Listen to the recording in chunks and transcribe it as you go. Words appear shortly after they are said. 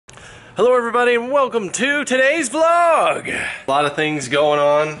Hello everybody and welcome to today's vlog! A lot of things going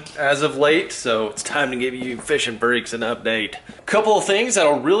on as of late, so it's time to give you fishing freaks an update. A couple of things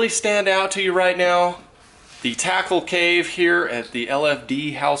that'll really stand out to you right now. The tackle cave here at the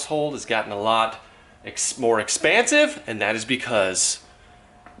LFD household has gotten a lot more expansive, and that is because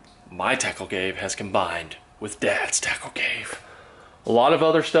my tackle cave has combined with Dad's tackle cave. A lot of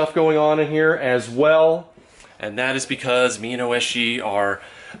other stuff going on in here as well, and that is because me and OSG are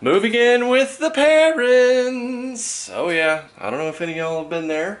moving in with the parents. Oh yeah, I don't know if any of y'all have been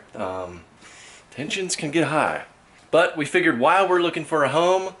there. Tensions can get high. But we figured while we're looking for a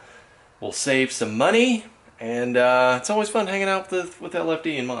home, we'll save some money. And it's always fun hanging out with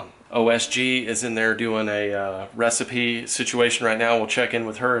LFD and Mom. OSG is in there doing a recipe situation right now. We'll check in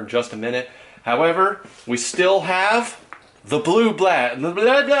with her in just a minute. However, we still have the I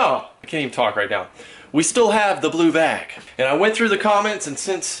can't even talk right now. We still have the blue bag. And I went through the comments, and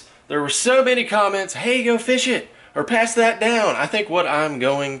since there were so many comments, hey, go fish it, or pass that down, I think what I'm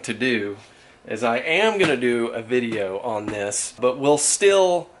going to do is I am going to do a video on this, but we'll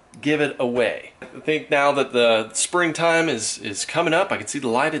still give it away. I think now that the springtime is coming up, I can see the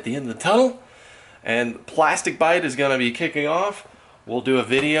light at the end of the tunnel, and plastic bite is going to be kicking off. We'll do a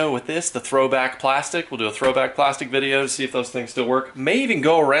video with this, the throwback plastic. We'll do a throwback plastic video to see if those things still work. May even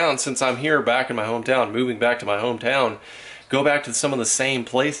go around, since I'm here back in my hometown, moving back to my hometown, go back to some of the same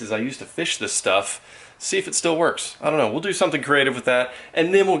places I used to fish this stuff, see if it still works. I don't know, we'll do something creative with that,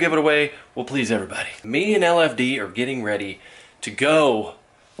 and then we'll give it away. We'll please everybody. Me and LFD are getting ready to go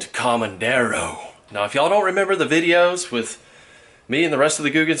to Comandero. Now, if y'all don't remember the videos with me and the rest of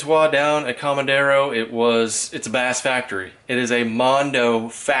the Guggen Squad down at Comandero, it's a bass factory. It is a Mondo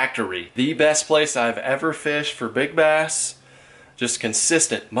factory. The best place I've ever fished for big bass. Just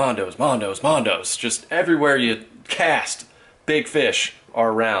consistent Mondos, Mondos, Mondos. Just everywhere you cast, big fish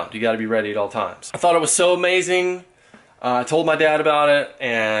are around. You gotta be ready at all times. I thought it was so amazing. I told my dad about it,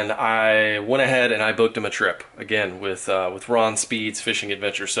 and I went ahead and I booked him a trip. Again, with Ron Speed's Fishing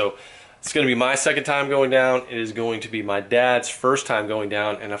Adventure. So it's going to be my second time going down. It is going to be my dad's first time going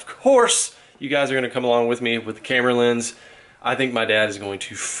down. And of course, you guys are going to come along with me with the camera lens. I think my dad is going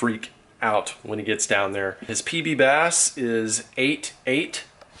to freak out when he gets down there. His PB bass is 8.8.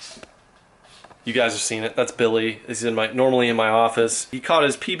 You guys have seen it. That's Billy. He's normally in my office. He caught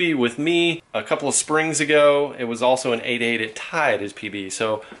his PB with me a couple of springs ago. It was also an 8.8. It tied his PB.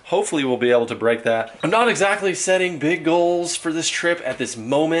 So hopefully we'll be able to break that. I'm not exactly setting big goals for this trip at this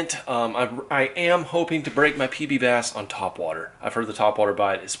moment. I am hoping to break my PB bass on topwater. I've heard the topwater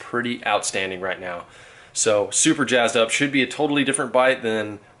bite is pretty outstanding right now. So super jazzed up. Should be a totally different bite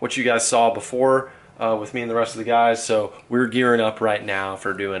than what you guys saw before. With me and the rest of the guys, so we're gearing up right now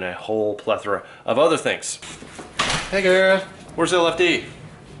for doing a whole plethora of other things. Hey girl, where's LFD?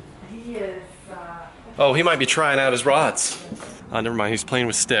 He is, Oh, he might be trying out his rods. Never mind, he's playing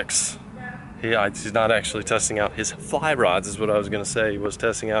with sticks. He's not actually testing out his fly rods, is what I was gonna say. He was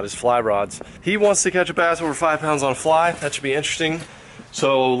testing out his fly rods. He wants to catch a bass over 5 pounds on a fly. That should be interesting.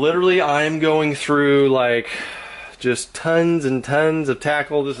 So literally, I'm going through like just tons and tons of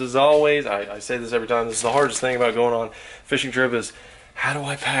tackle. This is always, I say this every time, this is the hardest thing about going on fishing trip is how do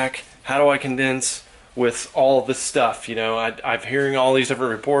I pack, how do I condense with all of this stuff, you know. I'm hearing all these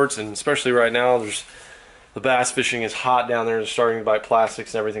different reports, and especially right now, the bass fishing is hot down there and starting to bite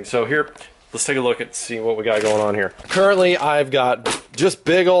plastics and everything. So here, let's take a look at see what we got going on here. Currently, I've got just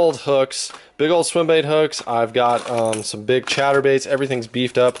big old hooks, big old swim bait hooks. I've got some big chatterbaits. Everything's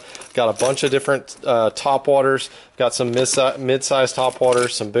beefed up. Got a bunch of different top waters. Got some mid-sized top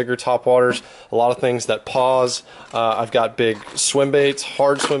waters, some bigger top waters. A lot of things that pause. I've got big swim baits,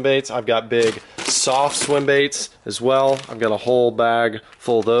 hard swim baits. I've got big soft swim baits as well. I've got a whole bag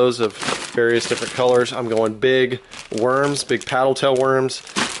full of those of various different colors. I'm going big worms, big paddle tail worms.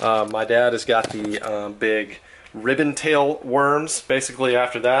 My dad has got the big ribbon tail worms. Basically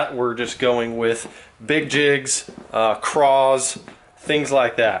after that we're just going with big jigs, craws, things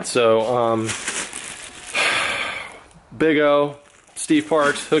like that. So Big O, Steve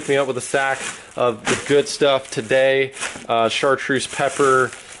Parks hooked me up with a sack of the good stuff today. Chartreuse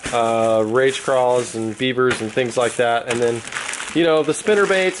pepper, rage craws and beavers and things like that. And then, you know, the spinner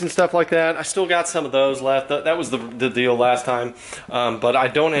baits and stuff like that, I still got some of those left. That was the deal last time. But I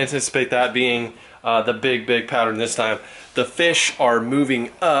don't anticipate that being the big pattern this time. The fish are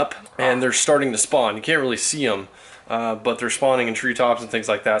moving up and they're starting to spawn. You can't really see them, but they're spawning in treetops and things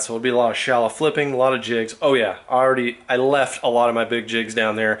like that. So it'll be a lot of shallow flipping, a lot of jigs. Oh yeah, I left a lot of my big jigs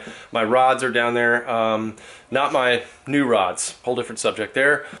down there. My rods are down there. Not my new rods. Whole different subject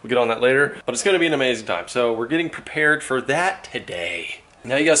there. We'll get on that later. But it's going to be an amazing time. So we're getting prepared for that today.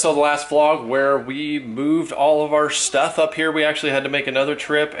 Now you guys saw the last vlog where we moved all of our stuff up here. We actually had to make another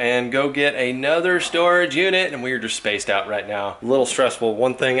trip and go get another storage unit, and we are just spaced out right now. A little stressful.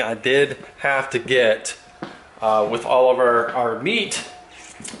 One thing I did have to get with all of our meat,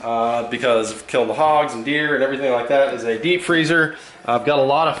 because of killing the hogs and deer and everything like that, is a deep freezer. I've got a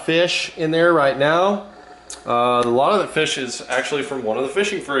lot of fish in there right now. A lot of the fish is actually from one of the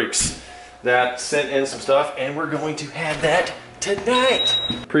fishing freaks that sent in some stuff, and we're going to have that tonight.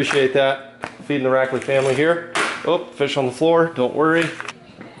 Appreciate that. Feeding the Rackley family here. Oh, fish on the floor, don't worry.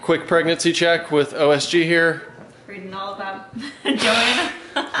 Quick pregnancy check with OSG here. Reading all about Joanna.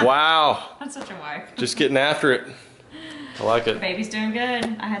 Wow. I'm such a wife. Just getting after it. I like it. Baby's doing good.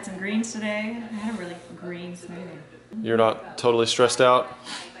 I had some greens today. I had a really green smoothie. You're not totally stressed out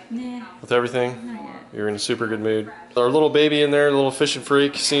Nah, with everything? not yet. You're in a super good mood. Our little baby in there, little fishing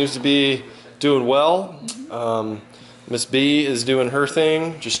freak, seems to be doing well. Miss B is doing her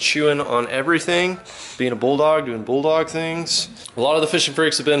thing, just chewing on everything, being a bulldog, doing bulldog things. A lot of the fishing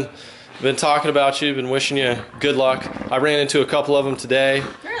freaks have been talking about you, been wishing you good luck. I ran into a couple of them today.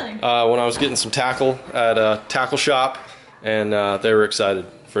 Really? When I was getting some tackle at a tackle shop, and they were excited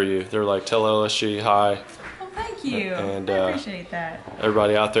for you. They were like, tell LSG hi. Well, thank you. And, I appreciate that.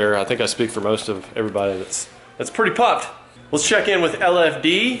 Everybody out there, I think I speak for most of everybody that's pretty pumped. Let's check in with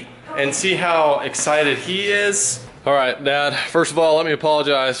LFD and see how excited he is. All right, Dad, first of all, let me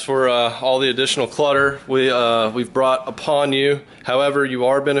apologize for all the additional clutter we've brought upon you. However, you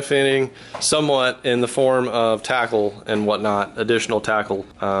are benefiting somewhat in the form of tackle and whatnot, additional tackle.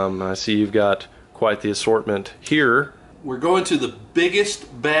 I see you've got quite the assortment here. We're going to the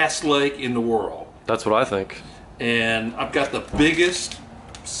biggest bass lake in the world. That's what I think. And I've got the biggest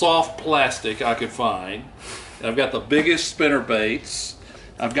soft plastic I could find. And I've got the biggest spinner baits.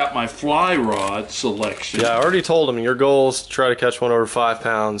 I've got my fly rod selection. Yeah, I already told him your goal is to try to catch one over 5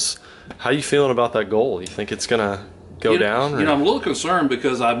 pounds. How you feeling about that goal? You think it's gonna go down? You know, I'm a little concerned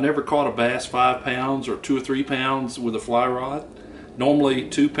because I've never caught a bass 5 pounds or 2 or 3 pounds with a fly rod. Normally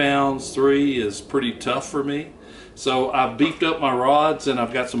 2 pounds, 3 is pretty tough for me. So I've beefed up my rods and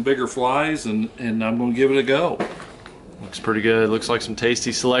I've got some bigger flies, and I'm gonna give it a go. Looks pretty good. Looks like some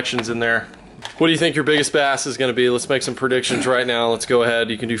tasty selections in there. What do you think your biggest bass is going to be? Let's make some predictions right now. Let's go ahead.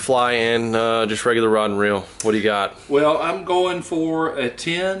 You can do fly and just regular rod and reel. What do you got? Well, I'm going for a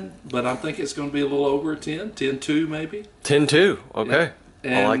 10, but I think it's going to be a little over a 10, 10.2 maybe. 10.2, okay.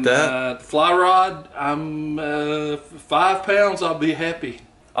 And, I like that. Fly rod, I'm 5 pounds, I'll be happy.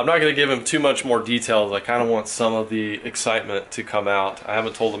 I'm not going to give him too much more details. I kind of want some of the excitement to come out. I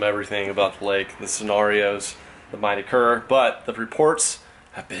haven't told him everything about the lake, the scenarios that might occur, but the reports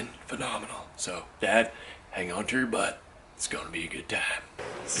have been phenomenal. So, Dad, hang on to your butt. It's going to be a good time.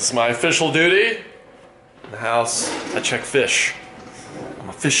 This is my official duty. In the house, I check fish. I'm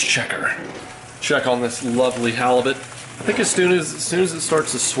a fish checker. Check on this lovely halibut. I think as soon as it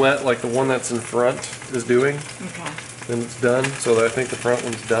starts to sweat, like the one that's in front is doing, Okay. then it's done. So I think the front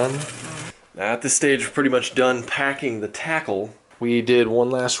one's done. Now at this stage, we're pretty much done packing the tackle. We did one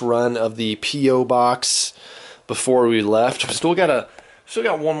last run of the P.O. box before we left. We still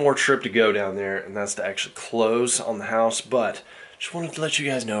got one more trip to go down there, and that's to actually close on the house. But just wanted to let you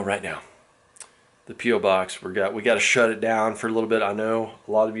guys know right now, the P.O. box, we got to shut it down for a little bit. I know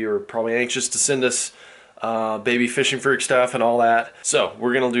a lot of you are probably anxious to send us baby fishing freak stuff and all that. So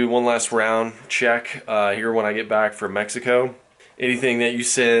we're gonna do one last round check here when I get back from Mexico. Anything that you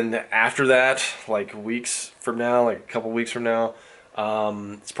send after that, like weeks from now, like a couple weeks from now,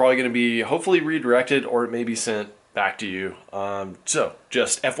 it's probably gonna be hopefully redirected, or it may be sent back to you. So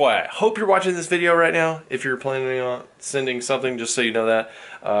just FYI, hope you're watching this video right now. If you're planning on sending something, just so you know that.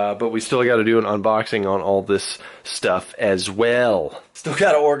 But we still got to do an unboxing on all this stuff as well. Still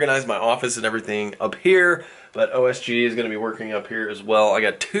got to organize my office and everything up here, but OSG is going to be working up here as well. I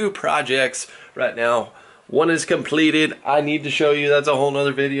got 2 projects right now. One is completed. I need to show you. That's a whole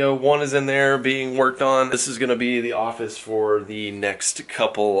nother video. One is in there being worked on. This is going to be the office for the next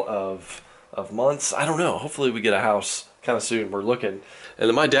couple of months. I don't know. Hopefully we get a house kind of soon. We're looking. And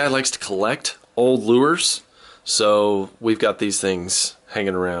then my dad likes to collect old lures, so we've got these things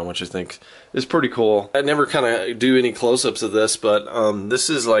hanging around, which I think is pretty cool. I never kind of do any close-ups of this, but this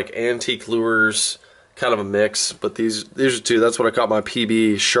is like antique lures, kind of a mix. But these are 2. That's what I caught my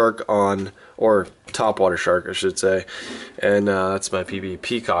PB shark on, or topwater shark I should say. And that's my PB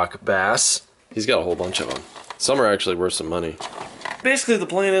peacock bass. He's got a whole bunch of them. Some are actually worth some money. Basically, the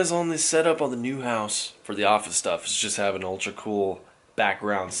plan is on this setup on the new house for the office stuff is just have an ultra cool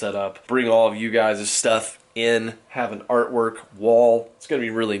background setup. Bring all of you guys' stuff in, have an artwork wall. It's gonna be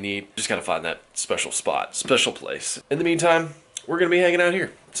really neat. Just gotta find that special spot, special place. In the meantime, we're gonna be hanging out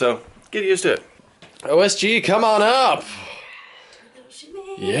here. So get used to it. OSG, come on up.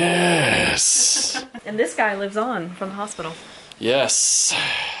 Yes. And this guy lives on from the hospital. Yes,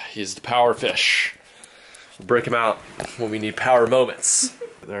 he's the power fish. We'll break him out when we need power moments.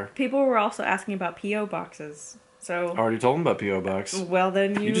 There. People were also asking about P.O. boxes. So I already told him about P.O. Box. well,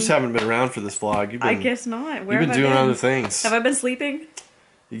 then You just haven't been around for this vlog. I guess not. You've been doing other things. Have I been sleeping?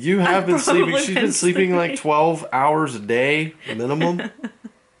 You have been sleeping. She's been sleeping like 12 hours a day minimum.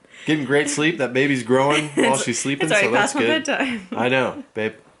 Getting great sleep. That baby's growing while she's sleeping, It's already so that's past my good. bedtime. I know,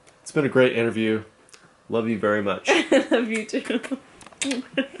 babe. It's been a great interview. Love you very much. Love you too.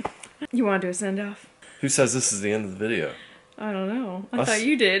 You want to do a send off? Who says this is the end of the video? I don't know. I thought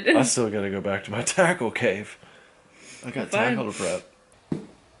you did. I still gotta go back to my tackle cave. I got tackle to prep.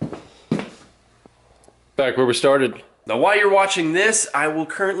 Back where we started. Now, while you're watching this, I will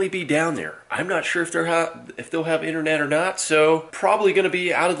currently be down there. I'm not sure if they'll have internet or not, so probably going to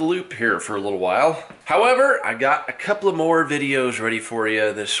be out of the loop here for a little while. However, I got a couple of more videos ready for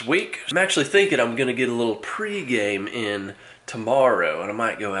you this week. I'm actually thinking I'm going to get a little pre-game in tomorrow, and I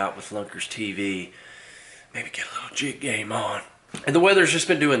might go out with Lunkers TV, maybe get a little jig game on. And the weather's just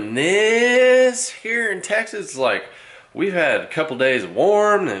been doing this here in Texas. It's like we've had a couple days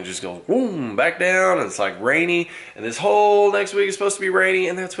warm, and it just goes boom back down, and it's like rainy. And this whole next week is supposed to be rainy,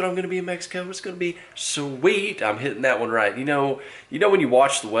 and that's when I'm going to be in Mexico. It's going to be sweet. I'm hitting that one right. You know when you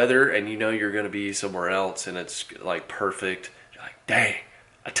watch the weather and you know you're going to be somewhere else, and it's like perfect. You're like, dang,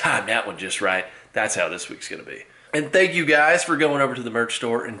 I timed that one just right. That's how this week's going to be. And thank you guys for going over to the merch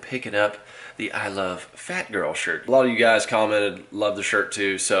store and picking up the I Love Fat Girl shirt. A lot of you guys commented, love the shirt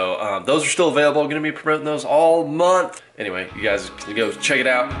too. So those are still available. I'm going to be promoting those all month. Anyway, you guys can go check it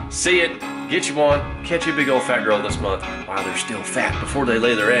out, see it, get you one, catch you a big old fat girl this month while they're still fat before they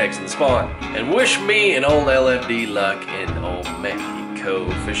lay their eggs in the spawn. And wish me and old LFD luck in old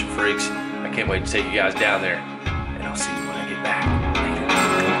Mexico, fishing freaks. I can't wait to take you guys down there. And I'll see you when I get back.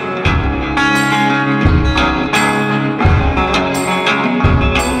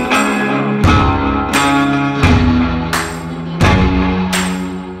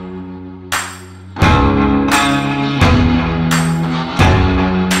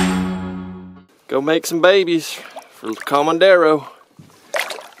 Go make some babies for Comandero.